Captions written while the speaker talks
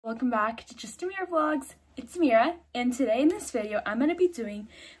welcome back to Just Amira Vlogs. It's Amira, and today in this video I'm gonna be doing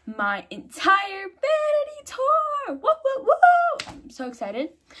my entire vanity tour. Woo woo woo! I'm so excited.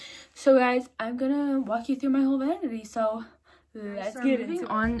 So guys, I'm gonna walk you through my whole vanity. So let's get moving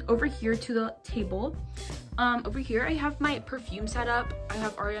on over here to the table. Over here I have my perfume set up. I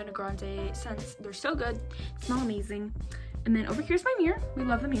have Ariana Grande scents. They're so good, smell amazing. And then over here's my mirror. We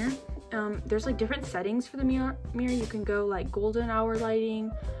love the mirror. There's like different settings for the mirror. You can go like golden hour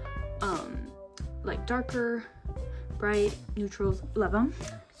lighting, like darker, bright, neutrals. Love them.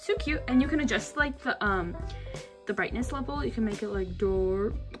 So cute. And you can adjust like the brightness level. You can make it like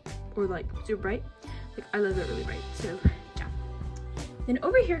dark or like super bright. Like I love it really bright. So yeah. Then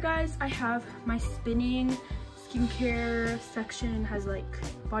over here, guys, I have my spinning skincare section. Has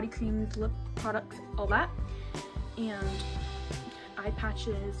like body creams, lip products, all that, and eye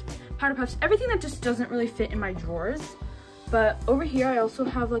patches, powder puffs, everything that just doesn't really fit in my drawers. But over here I also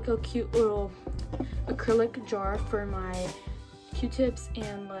have like a cute little acrylic jar for my Q-tips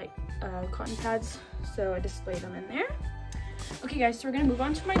and like cotton pads, so I display them in there. Okay guys, so we're gonna move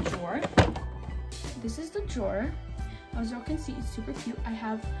on to my drawer. This is the drawer. As y'all can see, it's super cute. I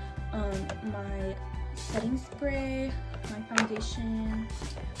have my setting spray, my foundation,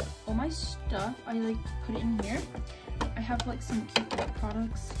 all my stuff. I like to put it in here. I have like some cute lip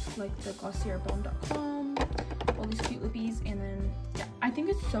products like the glossierbomb.com, all these cute lippies, and then yeah, I think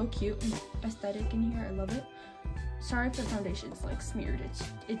it's so cute and aesthetic in here. I love it. Sorry if the foundation's like smeared,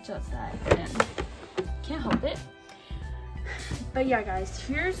 it does that and can't help it. But yeah guys,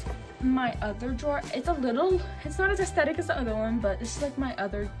 here's my other drawer. It's not as aesthetic as the other one, but this is like my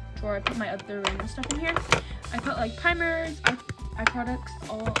other drawer. I put my other random stuff in here. I put like primers, eye products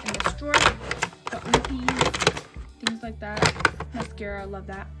all in this drawer. Got lippies, things like that, mascara, love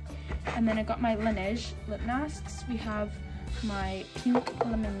that. And then I got my Laneige lip masks. We have my pink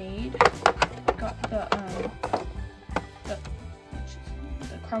lemonade, got the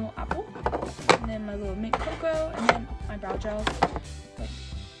caramel apple, and then my little mint cocoa, and then my brow gel, like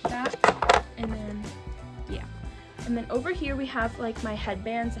that. And then yeah, and then over here we have like my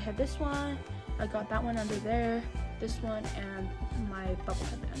headbands. I have this one, I got that one under there, this one, and my bubble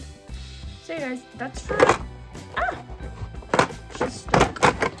headband. So yeah guys, that's for she's stuck.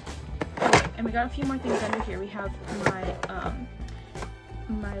 Okay, and we got a few more things under here. We have my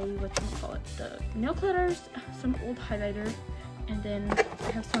the nail clitters, some old highlighter, and then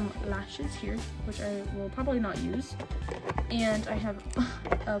I have some lashes here, which I will probably not use, and I have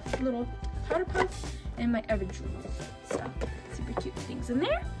a little powder puff and my Ever Jewels. So super cute things in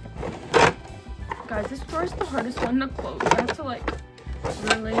there. Guys, this drawer is the hardest one to close. I have to like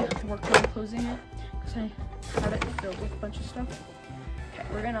really work on closing it because I have it filled with a bunch of stuff. Okay,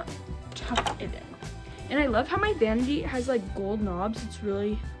 we're gonna tuck it in. And I love how my vanity has like gold knobs. It's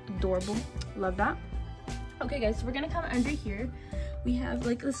really adorable. Love that. Okay guys, so we're gonna come under here. We have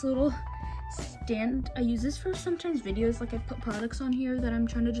like this little stand. I use this for sometimes videos, like I put products on here that I'm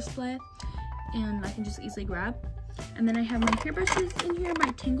trying to display and I can just easily grab. And then I have my hairbrushes in here,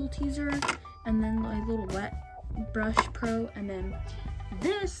 my Tangle Teaser, and then my little wet brush pro. And then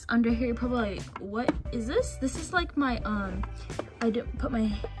this under here, you're probably like, what is this? This is like my I do put my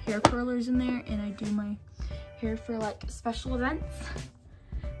hair curlers in there, and I do my hair for like special events.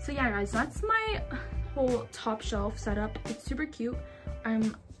 So yeah guys, that's my whole top shelf setup. It's super cute.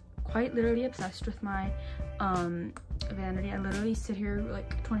 I'm quite literally obsessed with my vanity. I literally sit here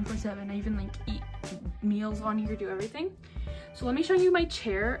like 24/7. I even like eat meals on here, do everything. So let me show you my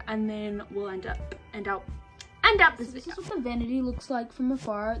chair, and then we'll end up this video. This is what the vanity looks like from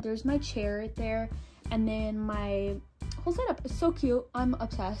afar. There's my chair right there, and then my whole setup is so cute. I'm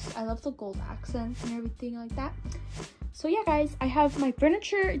obsessed. I love the gold accents and everything like that. So yeah guys, I have my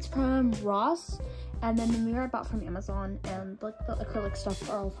furniture. It's from Ross, and then the mirror I bought from Amazon, and like the acrylic stuff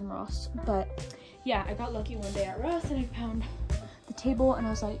are all from Ross. But yeah, I got lucky one day at Ross and I found the table and I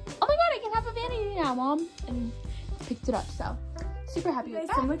was like, oh my god, I can have a vanity now, mom, and picked it up. So super happy with that. Thank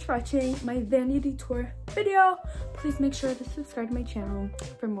you guys so much for watching my vanity tour video. Please make sure to subscribe to my channel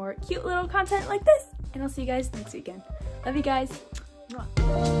for more cute little content like this, and I'll see you guys next weekend. Love you guys.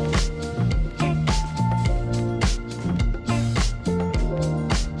 Mwah.